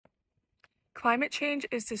Climate change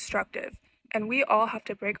is destructive, and we all have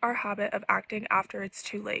to break our habit of acting after it's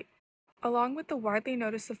too late. Along with the widely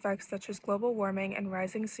noticed effects such as global warming and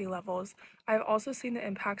rising sea levels, I have also seen the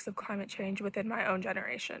impacts of climate change within my own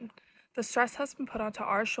generation. The stress has been put onto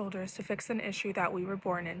our shoulders to fix an issue that we were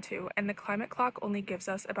born into, and the climate clock only gives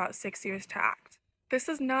us about 6 years to act. This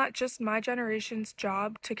is not just my generation's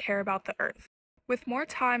job to care about the Earth. With more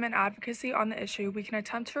time and advocacy on the issue, we can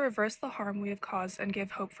attempt to reverse the harm we have caused and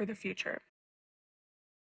give hope for the future.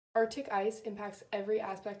 Arctic ice impacts every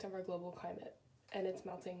aspect of our global climate, and it's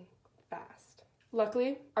melting fast.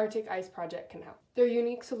 Luckily, Arctic Ice Project can help. Their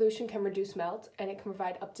unique solution can reduce melt, and it can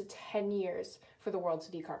provide up to 10 years for the world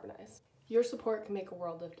to decarbonize. Your support can make a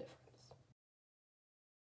world of difference.